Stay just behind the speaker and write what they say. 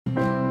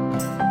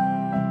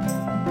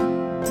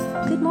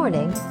Good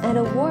morning, and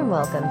a warm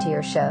welcome to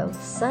your show,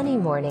 Sunny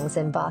Mornings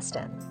in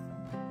Boston.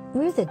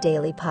 We're the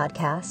daily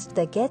podcast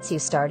that gets you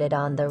started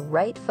on the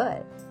right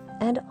foot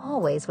and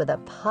always with a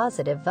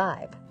positive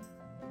vibe.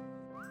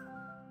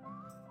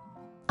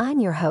 I'm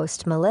your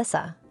host,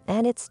 Melissa,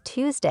 and it's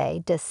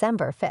Tuesday,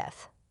 December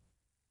 5th.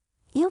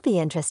 You'll be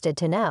interested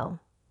to know,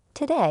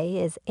 today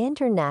is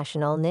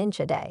International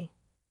Ninja Day.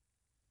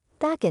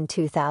 Back in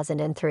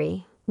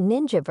 2003,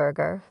 Ninja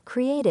Burger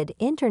created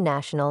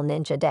International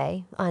Ninja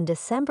Day on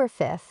December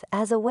 5th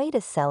as a way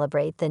to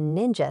celebrate the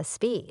ninja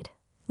speed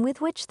with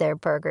which their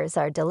burgers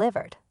are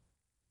delivered.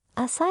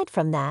 Aside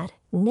from that,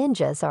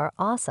 ninjas are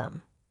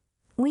awesome.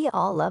 We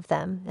all love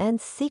them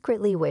and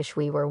secretly wish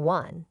we were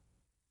one.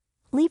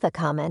 Leave a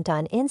comment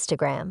on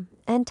Instagram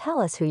and tell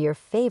us who your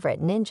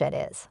favorite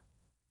ninja is.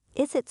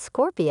 Is it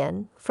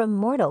Scorpion from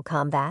Mortal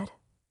Kombat?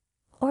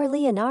 Or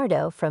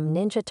Leonardo from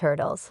Ninja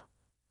Turtles?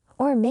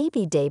 Or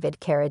maybe David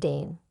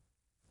Carradine?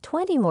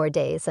 20 more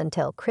days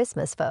until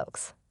Christmas,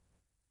 folks.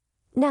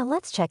 Now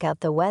let's check out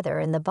the weather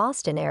in the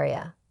Boston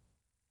area.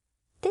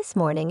 This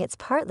morning it's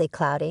partly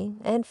cloudy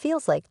and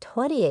feels like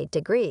 28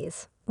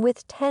 degrees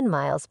with 10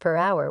 miles per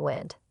hour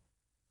wind.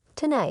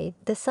 Tonight,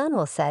 the sun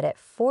will set at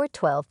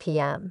 4:12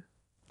 p.m.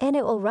 and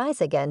it will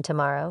rise again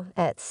tomorrow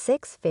at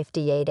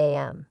 6:58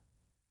 a.m.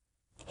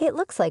 It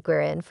looks like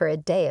we're in for a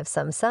day of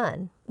some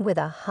sun with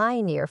a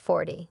high near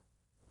 40.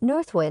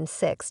 North wind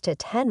 6 to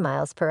 10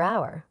 miles per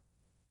hour.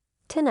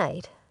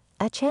 Tonight,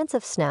 a chance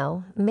of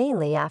snow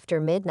mainly after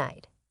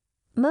midnight.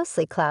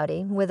 Mostly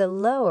cloudy with a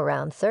low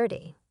around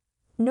 30.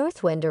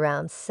 North wind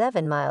around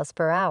 7 miles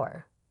per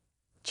hour.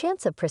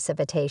 Chance of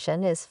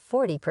precipitation is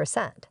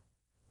 40%.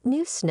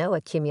 New snow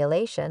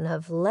accumulation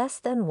of less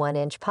than 1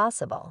 inch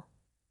possible.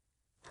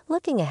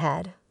 Looking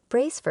ahead,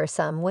 brace for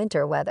some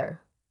winter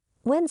weather.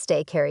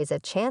 Wednesday carries a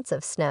chance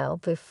of snow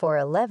before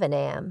 11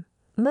 a.m.,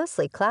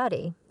 mostly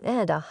cloudy,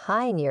 and a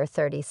high near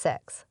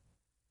 36.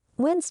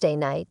 Wednesday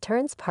night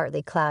turns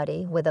partly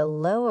cloudy with a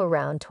low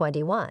around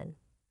 21.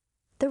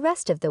 The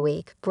rest of the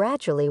week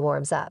gradually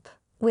warms up,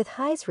 with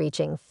highs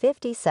reaching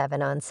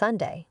 57 on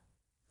Sunday,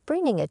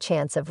 bringing a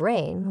chance of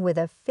rain with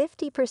a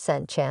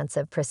 50% chance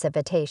of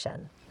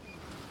precipitation.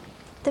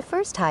 The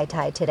first high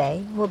tide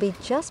today will be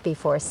just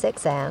before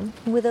 6 a.m.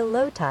 with a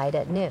low tide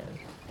at noon.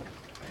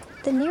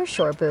 The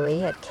nearshore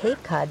buoy at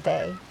Cape Cod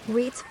Bay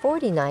reads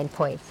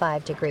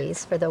 49.5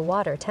 degrees for the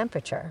water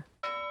temperature.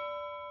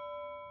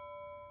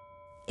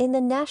 In the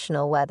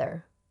national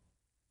weather,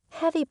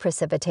 heavy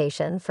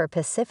precipitation for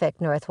Pacific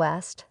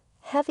Northwest,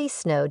 heavy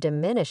snow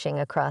diminishing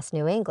across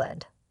New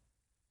England.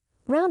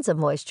 Rounds of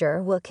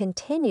moisture will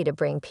continue to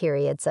bring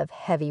periods of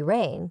heavy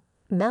rain,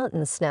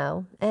 mountain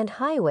snow, and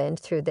high wind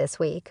through this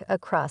week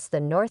across the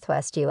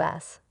northwest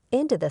U.S.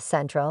 into the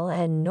central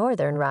and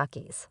northern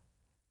Rockies.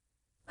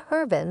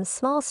 Urban,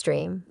 small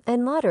stream,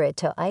 and moderate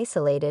to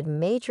isolated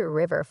major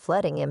river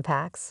flooding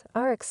impacts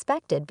are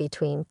expected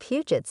between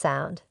Puget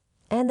Sound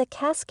and the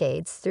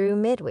Cascades through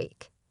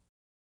midweek.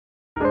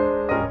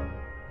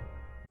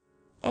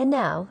 And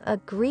now, a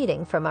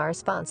greeting from our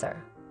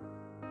sponsor.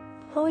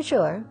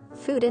 Bonjour,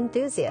 food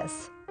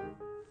enthusiasts.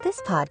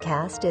 This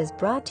podcast is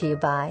brought to you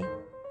by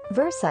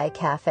Versailles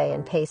Cafe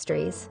and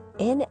Pastries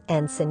in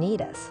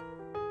Encinitas.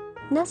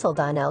 Nestled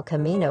on El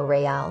Camino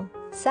Real,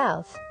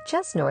 south,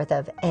 just north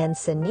of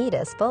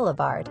Encinitas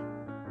Boulevard.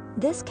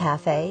 This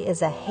cafe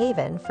is a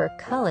haven for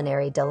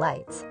culinary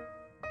delights.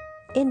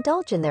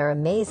 Indulge in their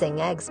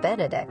amazing Eggs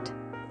Benedict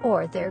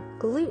or their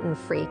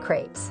gluten-free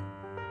crepes.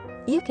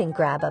 You can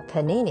grab a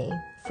panini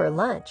for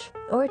lunch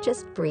or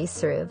just breeze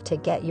through to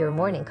get your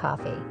morning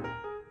coffee.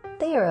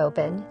 They are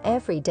open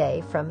every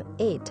day from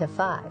 8 to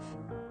 5.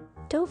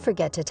 Don't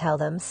forget to tell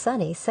them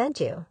Sunny sent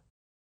you.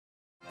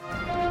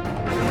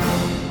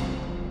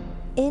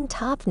 In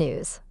top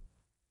news,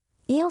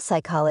 Yale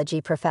psychology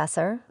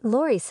professor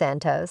Laurie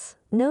Santos,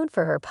 known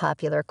for her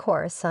popular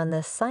course on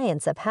the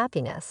science of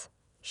happiness,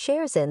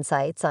 shares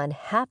insights on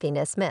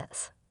happiness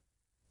myths.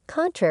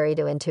 Contrary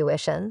to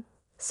intuition,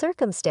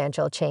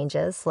 circumstantial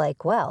changes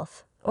like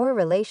wealth or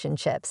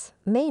relationships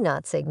may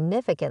not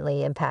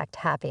significantly impact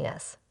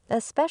happiness,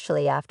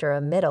 especially after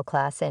a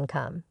middle-class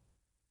income.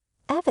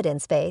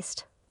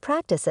 Evidence-based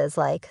practices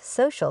like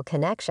social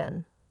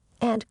connection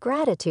and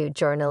gratitude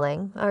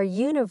journaling are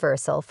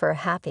universal for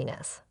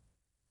happiness.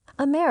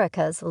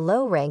 America's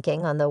low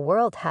ranking on the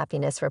World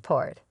Happiness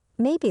Report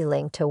may be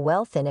linked to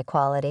wealth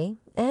inequality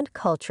and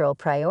cultural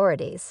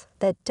priorities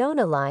that don't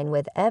align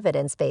with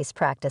evidence-based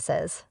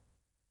practices,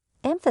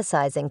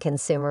 emphasizing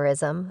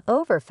consumerism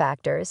over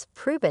factors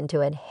proven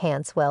to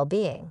enhance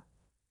well-being.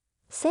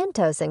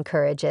 Santos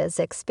encourages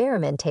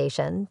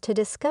experimentation to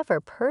discover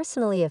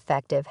personally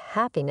effective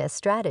happiness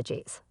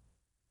strategies.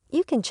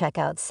 You can check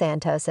out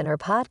Santos and her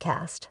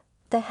podcast,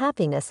 The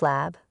Happiness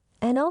Lab,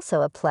 and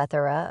also a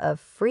plethora of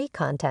free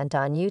content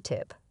on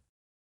YouTube.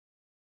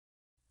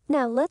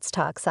 Now let's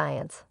talk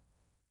science.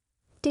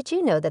 Did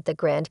you know that the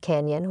Grand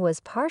Canyon was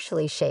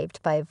partially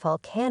shaped by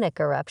volcanic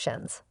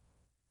eruptions?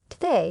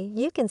 Today,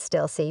 you can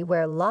still see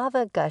where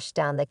lava gushed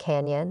down the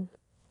canyon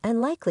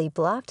and likely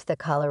blocked the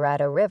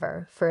Colorado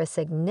River for a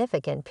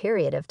significant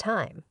period of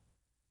time.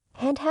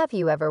 And have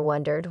you ever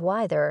wondered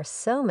why there are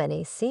so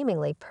many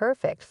seemingly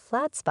perfect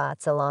flat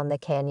spots along the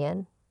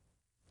canyon?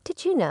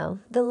 Did you know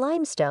the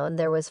limestone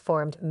there was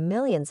formed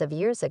millions of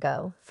years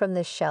ago from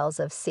the shells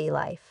of sea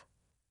life?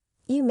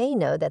 You may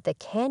know that the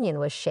canyon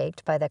was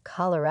shaped by the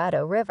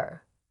Colorado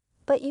River,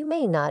 but you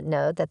may not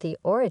know that the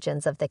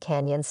origins of the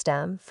canyon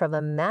stem from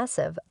a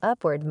massive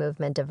upward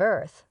movement of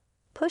Earth,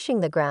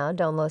 pushing the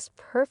ground almost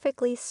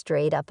perfectly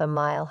straight up a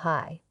mile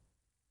high.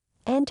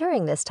 And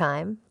during this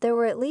time, there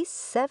were at least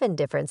 7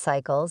 different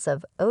cycles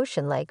of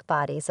ocean-like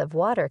bodies of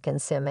water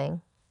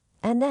consuming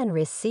and then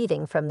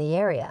receding from the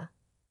area.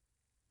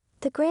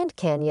 The Grand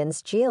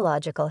Canyon's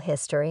geological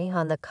history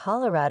on the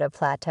Colorado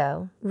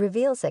Plateau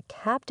reveals a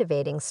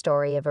captivating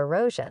story of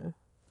erosion,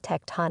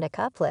 tectonic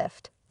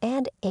uplift,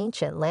 and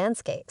ancient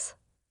landscapes.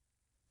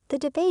 The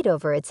debate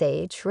over its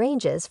age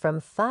ranges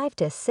from 5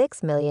 to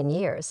 6 million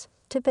years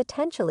to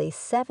potentially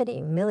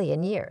 70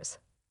 million years.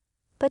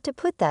 But to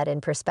put that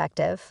in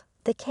perspective,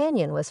 the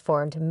canyon was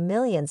formed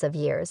millions of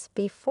years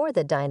before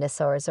the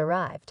dinosaurs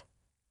arrived.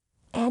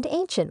 And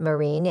ancient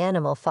marine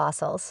animal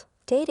fossils,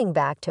 dating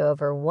back to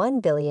over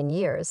 1 billion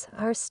years,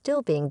 are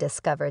still being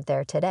discovered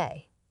there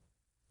today.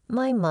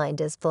 My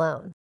mind is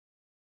blown.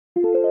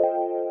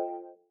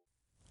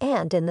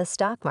 And in the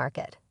stock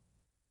market.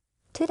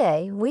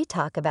 Today, we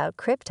talk about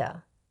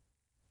crypto.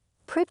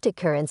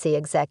 Cryptocurrency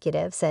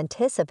executives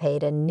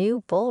anticipate a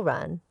new bull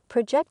run,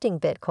 projecting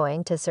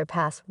Bitcoin to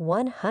surpass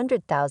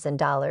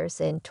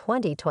 $100,000 in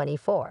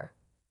 2024.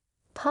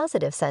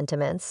 Positive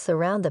sentiments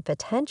surround the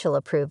potential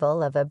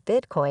approval of a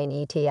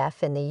Bitcoin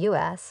ETF in the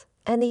U.S.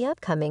 and the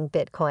upcoming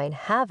Bitcoin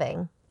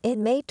halving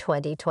in May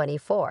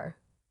 2024.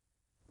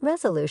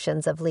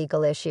 Resolutions of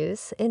legal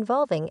issues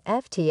involving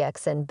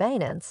FTX and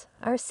Binance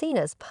are seen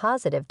as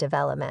positive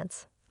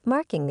developments,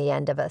 marking the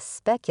end of a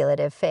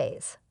speculative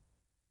phase.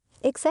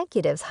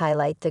 Executives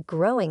highlight the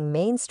growing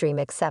mainstream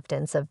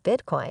acceptance of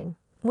Bitcoin,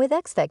 with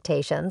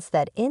expectations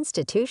that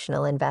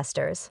institutional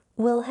investors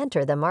will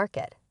enter the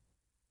market.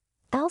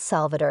 El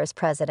Salvador's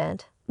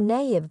president,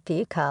 Nayib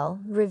Bukele,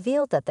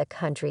 revealed that the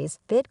country's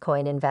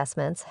Bitcoin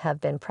investments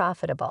have been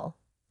profitable,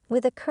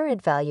 with a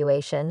current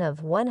valuation of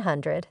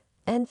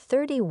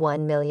 $131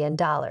 million.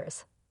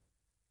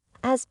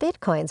 As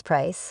Bitcoin's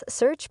price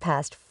surged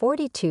past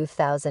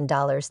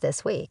 $42,000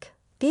 this week,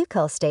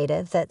 Bukele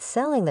stated that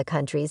selling the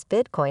country's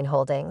Bitcoin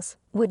holdings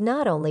would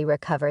not only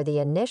recover the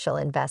initial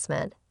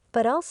investment,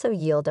 but also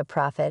yield a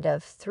profit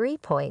of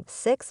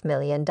 $3.6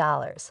 million.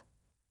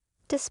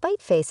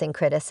 Despite facing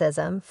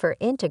criticism for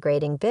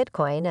integrating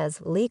Bitcoin as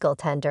legal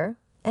tender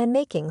and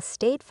making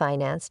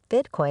state-financed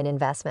Bitcoin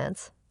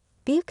investments,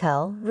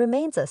 Bukele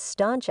remains a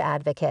staunch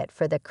advocate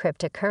for the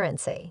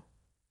cryptocurrency.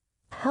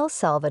 El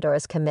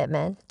Salvador's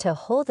commitment to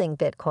holding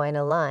Bitcoin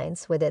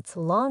aligns with its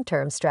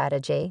long-term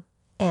strategy,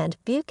 and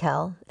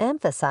Bukele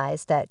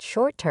emphasized that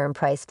short-term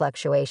price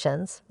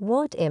fluctuations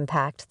won't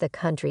impact the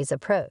country's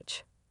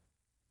approach.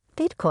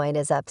 Bitcoin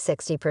is up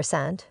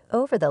 60%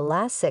 over the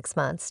last 6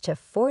 months to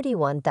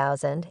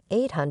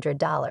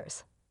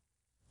 $41,800.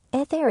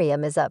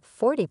 Ethereum is up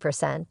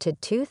 40% to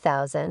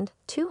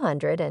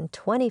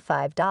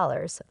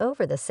 $2,225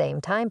 over the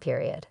same time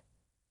period.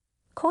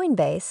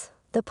 Coinbase,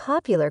 the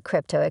popular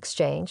crypto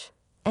exchange,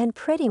 and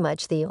pretty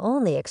much the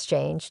only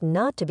exchange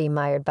not to be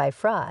mired by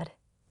fraud,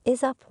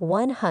 is up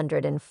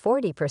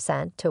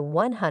 140% to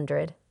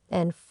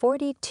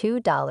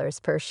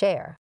 $142 per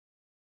share.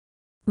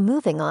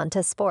 Moving on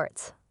to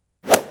sports.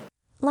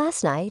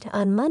 Last night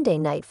on Monday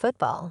Night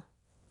Football,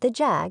 the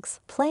Jags,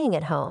 playing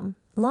at home,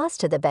 lost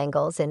to the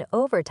Bengals in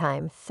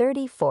overtime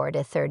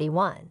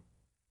 34-31.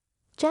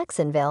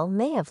 Jacksonville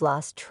may have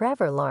lost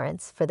Trevor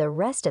Lawrence for the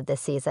rest of the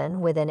season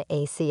with an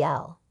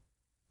ACL.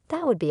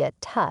 That would be a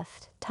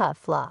tough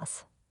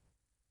loss.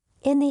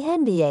 In the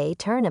NBA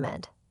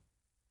tournament,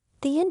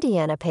 the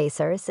Indiana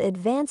Pacers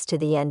advanced to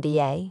the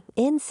NBA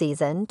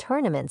in-season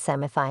tournament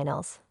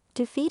semifinals,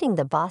 defeating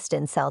the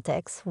Boston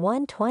Celtics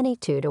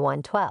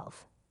 122-112.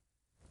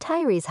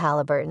 Tyrese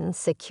Halliburton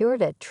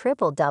secured a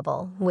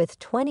triple-double with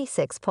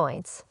 26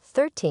 points,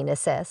 13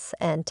 assists,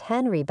 and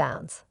 10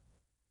 rebounds.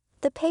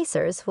 The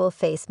Pacers will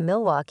face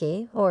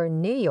Milwaukee or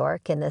New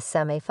York in the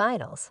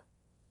semifinals.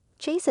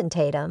 Jason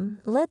Tatum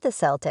led the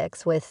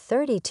Celtics with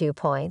 32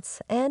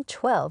 points and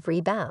 12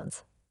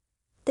 rebounds.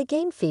 The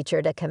game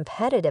featured a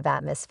competitive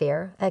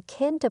atmosphere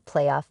akin to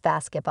playoff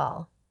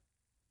basketball.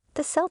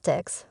 The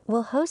Celtics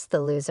will host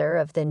the loser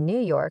of the New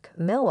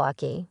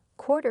York-Milwaukee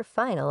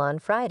quarterfinal on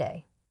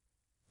Friday.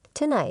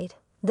 Tonight,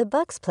 the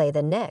Bucks play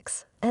the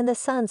Knicks and the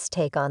Suns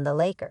take on the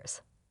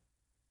Lakers.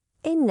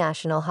 In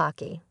national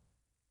hockey,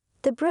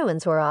 the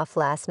Bruins were off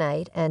last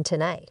night and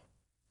tonight.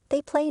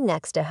 They play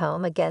next to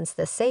home against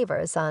the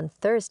Sabres on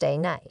Thursday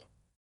night.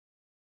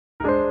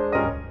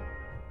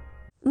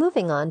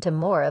 Moving on to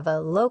more of a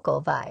local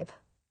vibe.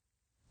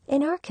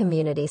 In our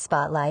community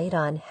spotlight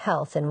on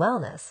health and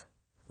wellness,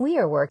 we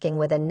are working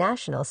with a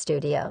national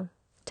studio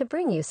to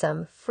bring you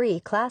some free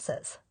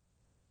classes.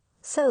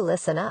 So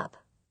listen up.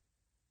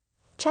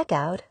 Check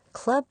out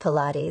Club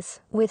Pilates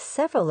with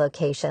several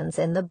locations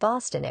in the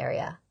Boston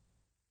area.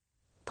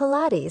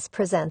 Pilates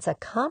presents a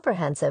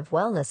comprehensive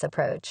wellness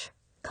approach,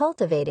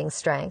 cultivating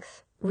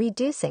strength,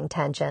 reducing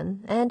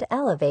tension, and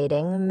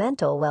elevating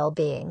mental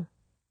well-being.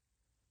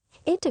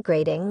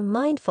 Integrating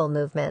mindful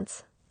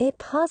movements, it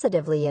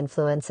positively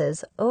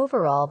influences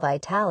overall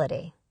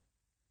vitality.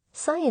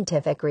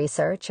 Scientific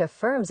research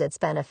affirms its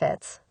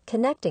benefits,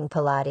 connecting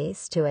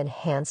Pilates to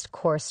enhanced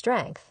core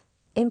strength,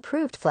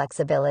 improved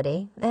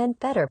flexibility, and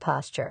better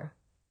posture.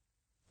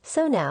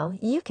 So now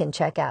you can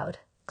check out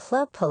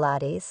Club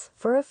Pilates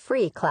for a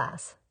free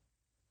class.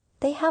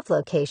 They have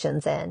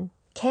locations in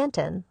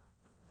Canton,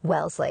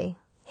 Wellesley,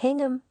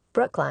 Hingham,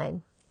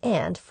 Brookline,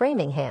 and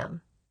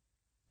Framingham.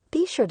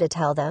 Be sure to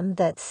tell them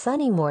that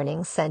Sunny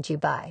Mornings sent you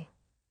by.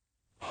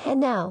 And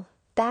now,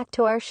 back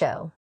to our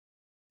show.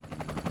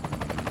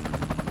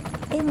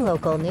 In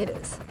local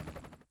news,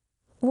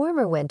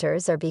 warmer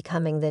winters are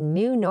becoming the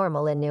new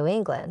normal in New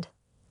England,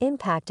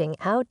 impacting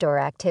outdoor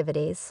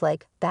activities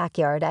like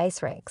backyard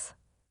ice rinks.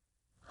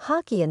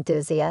 Hockey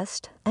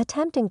enthusiasts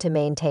attempting to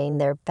maintain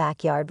their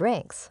backyard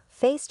rinks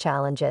face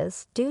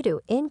challenges due to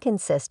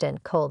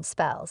inconsistent cold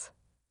spells.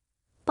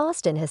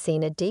 Boston has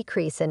seen a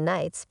decrease in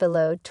nights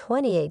below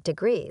 28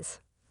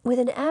 degrees, with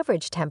an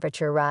average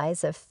temperature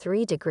rise of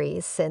 3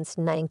 degrees since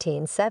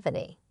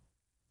 1970.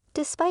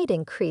 Despite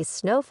increased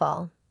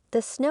snowfall,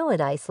 the snow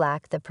and ice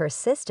lack the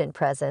persistent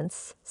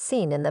presence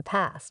seen in the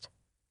past.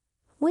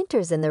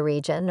 Winters in the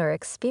region are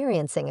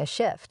experiencing a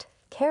shift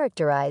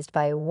characterized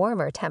by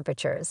warmer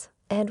temperatures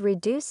and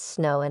reduced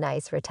snow and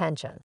ice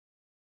retention.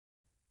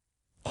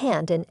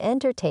 And in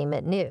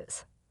entertainment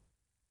news,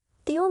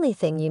 the only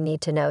thing you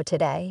need to know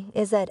today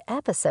is that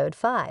Episode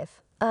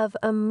 5 of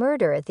A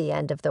Murder at the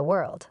End of the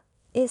World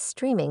is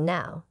streaming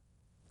now.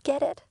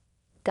 Get it?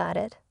 Got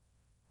it?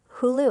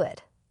 Hulu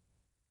it.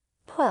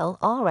 Well,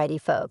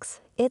 alrighty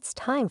folks, it's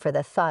time for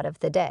the thought of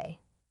the day.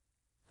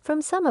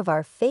 From some of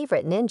our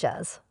favorite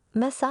ninjas,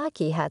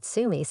 Masaki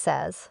Hatsumi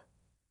says,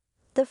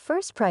 "The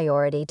first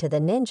priority to the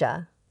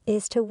ninja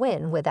is to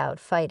win without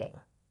fighting."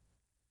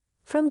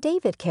 From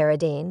David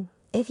Carradine,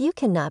 "If you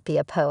cannot be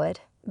a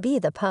poet, be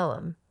the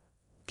poem."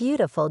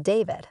 Beautiful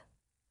David.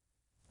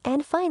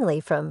 And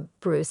finally from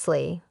Bruce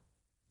Lee,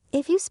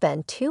 "If you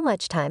spend too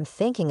much time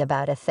thinking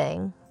about a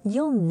thing,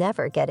 you'll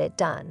never get it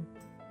done.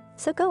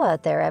 So go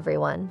out there,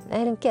 everyone,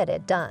 and get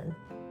it done."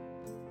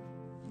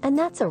 And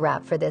that's a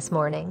wrap for this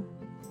morning.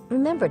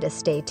 Remember to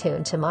stay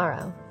tuned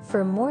tomorrow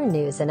for more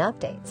news and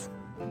updates.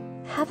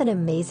 Have an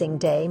amazing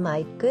day,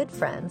 my good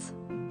friends.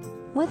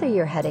 Whether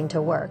you're heading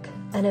to work,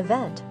 an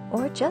event,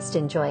 or just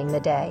enjoying the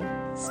day,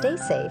 stay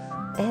safe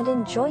and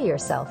enjoy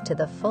yourself to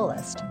the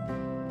fullest.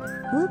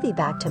 We'll be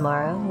back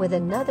tomorrow with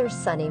another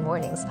Sunny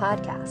Mornings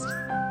podcast.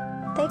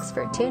 Thanks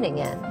for tuning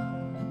in.